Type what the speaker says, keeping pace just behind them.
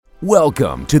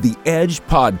Welcome to the Edge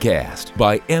Podcast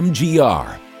by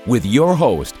MGR with your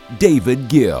host, David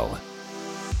Gill.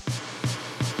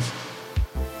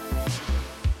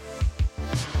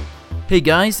 Hey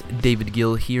guys, David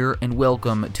Gill here, and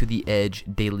welcome to the Edge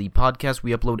Daily Podcast.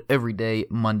 We upload every day,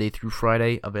 Monday through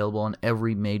Friday, available on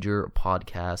every major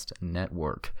podcast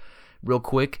network. Real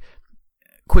quick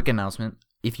announcement.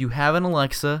 If you have an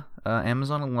Alexa,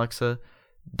 Amazon Alexa,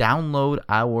 download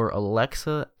our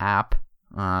Alexa app.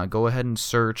 Go ahead and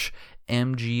search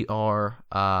MGR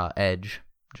Edge,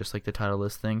 just like the title of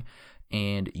this thing,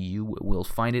 and you will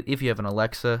find it. If you have an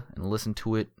Alexa and listen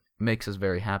to it, makes us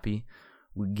very happy.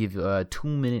 We give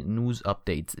 2-minute news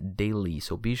updates daily,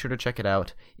 so be sure to check it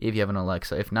out if you have an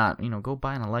Alexa. If not, go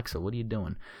buy an Alexa. What are you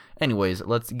doing? Anyways,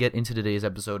 let's get into today's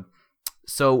episode.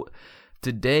 So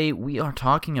today we are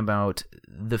talking about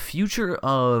the future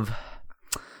of,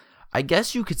 I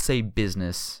guess you could say,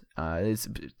 business.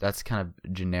 That's kind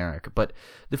of generic, but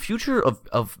the future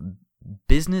of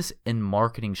business and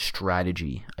marketing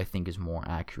strategy, I think, is more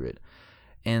accurate.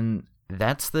 And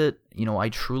that's that, we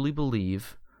truly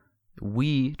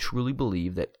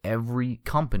believe that every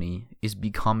company is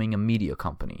becoming a media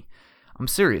company. I'm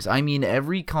serious. I mean,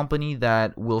 every company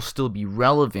that will still be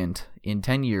relevant in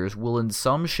 10 years will in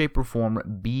some shape or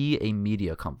form be a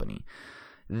media company.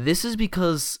 This is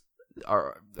because,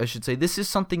 this is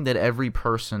something that every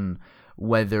person,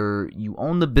 whether you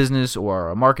own the business or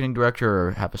are a marketing director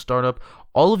or have a startup,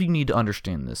 all of you need to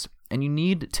understand this. And you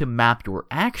need to map your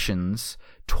actions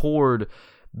toward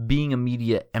being a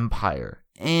media empire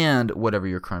and whatever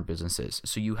your current business is.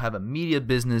 So you have a media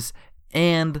business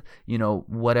and,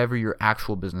 whatever your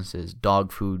actual business is,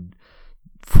 dog food,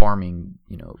 farming,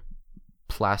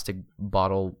 plastic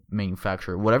bottle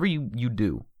manufacturer, whatever you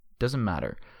do, doesn't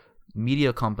matter.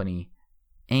 Media company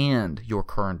and your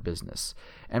current business.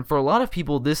 And for a lot of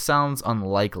people, this sounds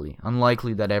unlikely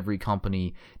that every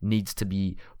company needs to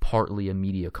be partly a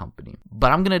media company.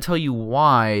 But I'm going to tell you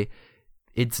why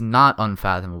it's not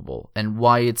unfathomable and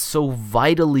why it's so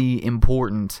vitally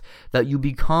important that you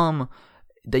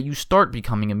start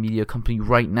becoming a media company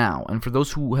right now. And for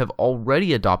those who have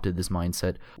already adopted this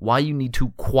mindset, why you need to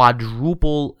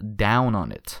quadruple down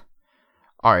on it.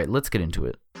 All right, let's get into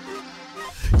it.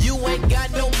 You ain't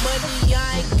got no money,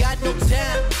 I ain't got no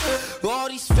time. All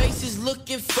these faces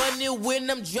looking funny when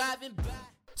I'm driving by.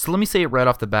 So let me say it right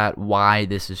off the bat why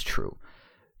this is true.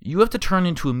 You have to turn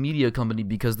into a media company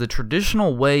because the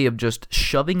traditional way of just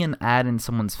shoving an ad in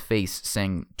someone's face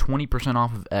saying 20%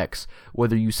 off of X,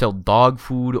 whether you sell dog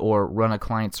food or run a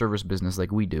client service business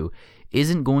like we do,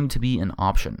 isn't going to be an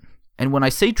option. And when I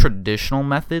say traditional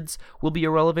methods will be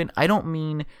irrelevant, I don't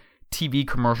mean TV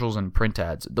commercials and print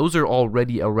ads. Those are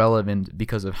already irrelevant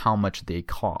because of how much they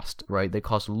cost, right? They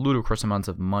cost ludicrous amounts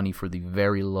of money for the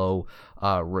very low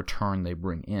return they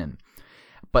bring in.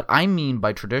 But I mean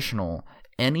by traditional,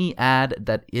 any ad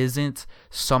that isn't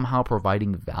somehow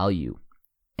providing value.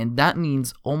 And that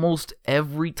means almost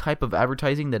every type of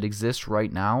advertising that exists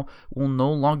right now will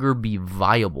no longer be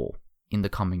viable in the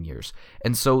coming years.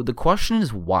 And so the question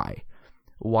is why?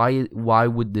 Why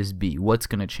would this be? What's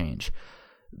going to change?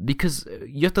 Because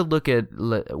you have to look at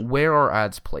where are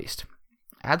ads placed.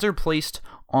 Ads are placed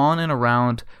on and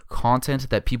around content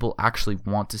that people actually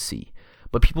want to see.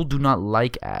 But people do not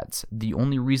like ads. The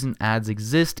only reason ads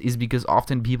exist is because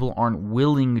often people aren't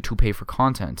willing to pay for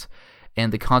content.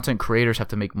 And the content creators have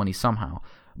to make money somehow.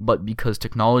 But because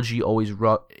technology always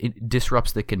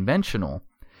disrupts the conventional,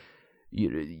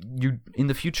 you in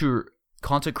the future,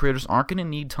 content creators aren't going to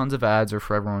need tons of ads or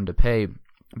for everyone to pay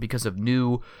because of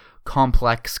new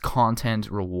complex content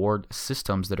reward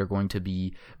systems that are going to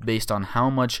be based on how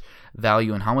much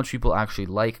value and how much people actually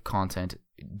like content,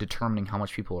 determining how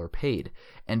much people are paid.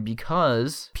 And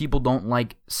because people don't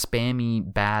like spammy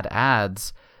bad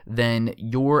ads, then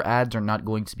your ads are not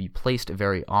going to be placed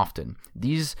very often.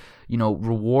 These,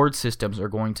 reward systems are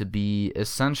going to be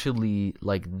essentially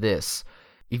like this.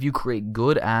 If you create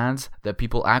good ads that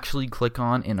people actually click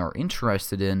on and are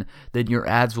interested in, then your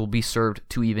ads will be served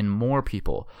to even more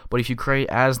people. But if you create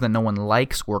ads that no one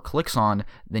likes or clicks on,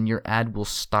 then your ad will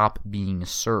stop being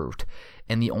served.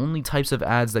 And the only types of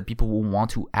ads that people will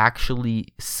want to actually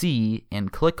see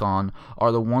and click on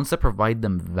are the ones that provide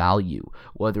them value,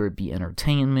 whether it be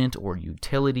entertainment or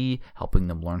utility, helping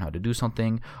them learn how to do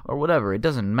something, or whatever. It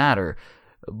doesn't matter.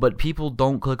 But people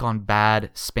don't click on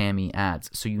bad, spammy ads.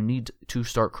 So you need to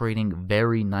start creating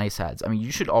very nice ads. I mean,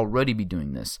 you should already be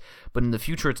doing this. But in the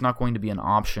future, it's not going to be an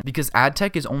option. Because ad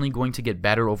tech is only going to get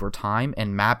better over time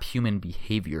and map human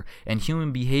behavior. And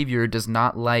human behavior does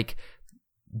not like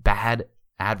bad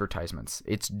advertisements.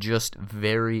 It's just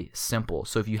very simple.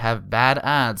 So if you have bad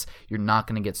ads, you're not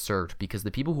going to get served, because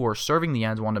the people who are serving the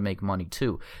ads want to make money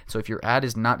too. So if your ad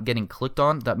is not getting clicked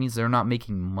on, that means they're not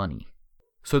making money.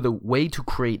 So the way to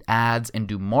create ads and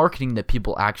do marketing that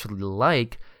people actually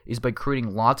like is by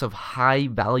creating lots of high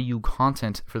value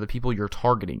content for the people you're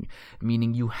targeting,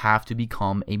 meaning you have to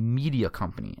become a media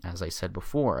company, as I said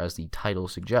before, as the title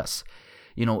suggests.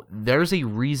 There's a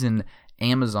reason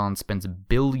Amazon spends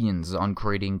billions on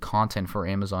creating content for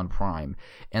Amazon Prime,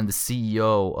 and the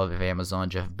CEO of Amazon,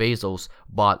 Jeff Bezos,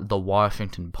 bought the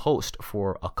Washington Post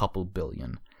for a couple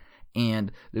billion.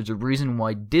 And there's a reason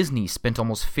why Disney spent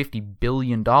almost $50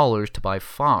 billion to buy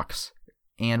Fox,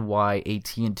 and why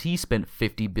AT&T spent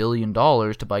 $50 billion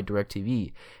to buy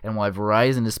DirecTV, and why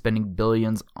Verizon is spending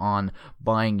billions on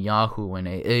buying Yahoo and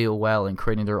AOL and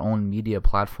creating their own media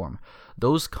platform.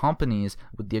 Those companies,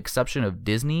 with the exception of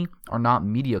Disney, are not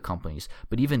media companies.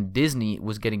 But even Disney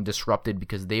was getting disrupted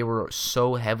because they were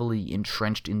so heavily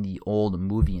entrenched in the old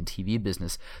movie and TV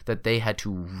business that they had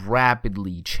to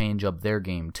rapidly change up their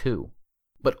game too.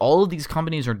 But all of these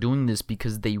companies are doing this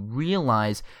because they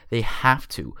realize they have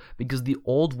to, because the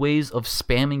old ways of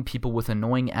spamming people with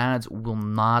annoying ads will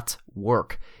not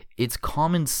work. It's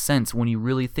common sense when you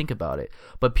really think about it,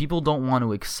 but people don't want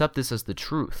to accept this as the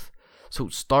truth. So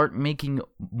start making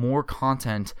more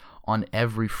content on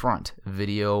every front: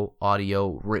 video,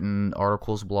 audio, written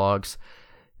articles, blogs.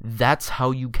 That's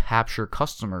how you capture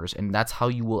customers, and that's how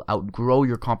you will outgrow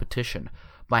your competition,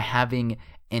 by having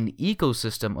an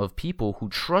ecosystem of people who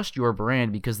trust your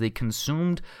brand because they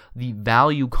consumed the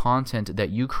value content that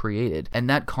you created, and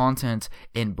that content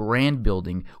and brand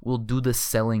building will do the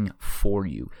selling for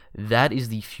you. That is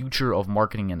the future of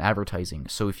marketing and advertising.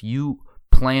 So if you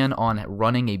plan on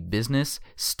running a business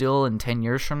still in 10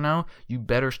 years from now, you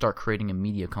better start creating a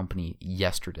media company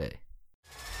yesterday.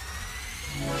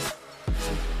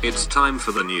 It's time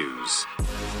for the news.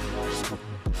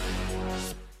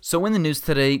 So in the news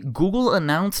today, Google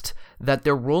announced that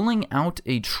they're rolling out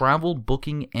a travel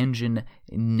booking engine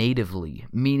natively,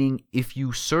 meaning if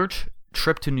you search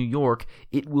trip to New York,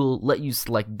 it will let you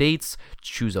select dates,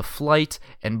 choose a flight,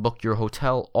 and book your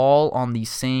hotel all on the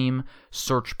same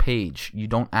search page. You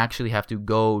don't actually have to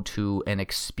go to an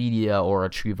Expedia or a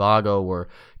Trivago or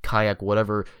Kayak,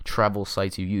 whatever travel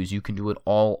sites you use. You can do it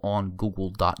all on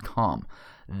Google.com.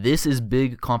 This is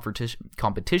big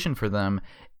competition for them,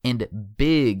 and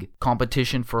big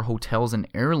competition for hotels and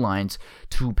airlines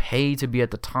to pay to be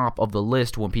at the top of the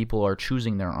list when people are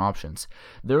choosing their options.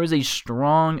 There is a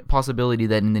strong possibility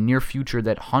that in the near future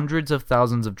that hundreds of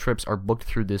thousands of trips are booked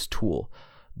through this tool.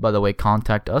 By the way,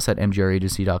 contact us at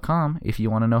mgragency.com if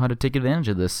you want to know how to take advantage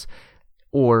of this,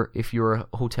 or if you're a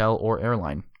hotel or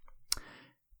airline.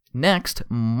 Next,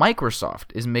 Microsoft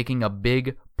is making a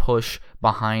big push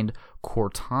behind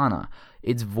Cortana,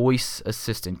 its voice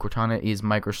assistant. Cortana is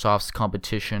Microsoft's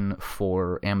competition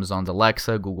for Amazon's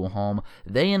Alexa, Google Home.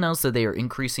 They announced that they are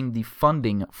increasing the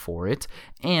funding for it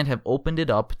and have opened it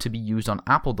up to be used on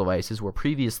Apple devices, where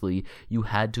previously you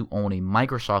had to own a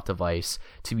Microsoft device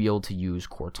to be able to use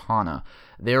Cortana.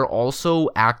 They're also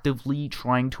actively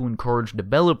trying to encourage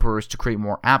developers to create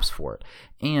more apps for it.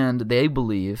 And they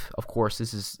believe, of course,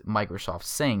 this is Microsoft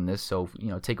saying this, so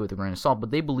take it with a grain of salt,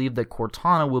 but they believe that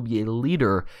Cortana will be a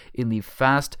leader in the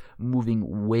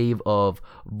fast-moving wave of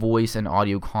voice and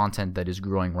audio content that is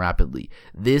growing rapidly.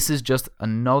 This is just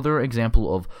another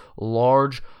example of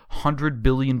large $100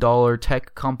 billion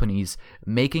tech companies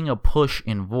making a push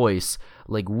in voice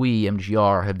like we,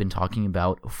 MGR, have been talking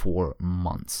about for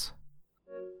months.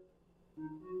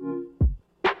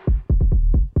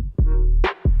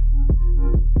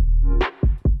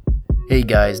 Hey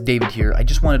guys, David here. I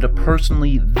just wanted to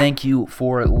personally thank you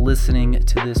for listening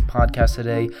to this podcast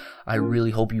today. I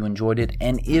really hope you enjoyed it,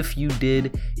 and if you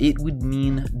did, it would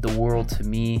mean the world to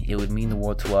me. It would mean the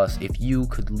world to us if you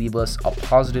could leave us a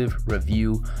positive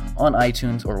review on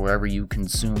iTunes or wherever you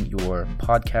consume your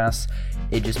podcasts.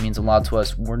 It just means a lot to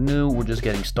us. We're new, we're just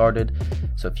getting started,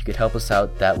 so if you could help us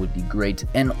out, that would be great.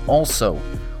 And also,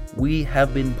 we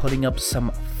have been putting up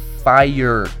some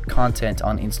fire content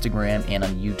on Instagram and on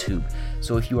YouTube.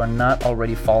 So if you are not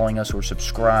already following us or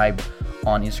subscribed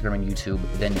on Instagram and YouTube,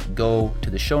 then go to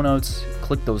the show notes,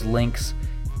 click those links,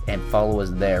 and follow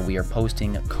us there. We are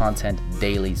posting content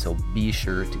daily, so be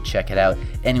sure to check it out.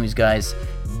 Anyways, guys,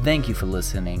 thank you for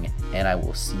listening, and I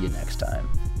will see you next time.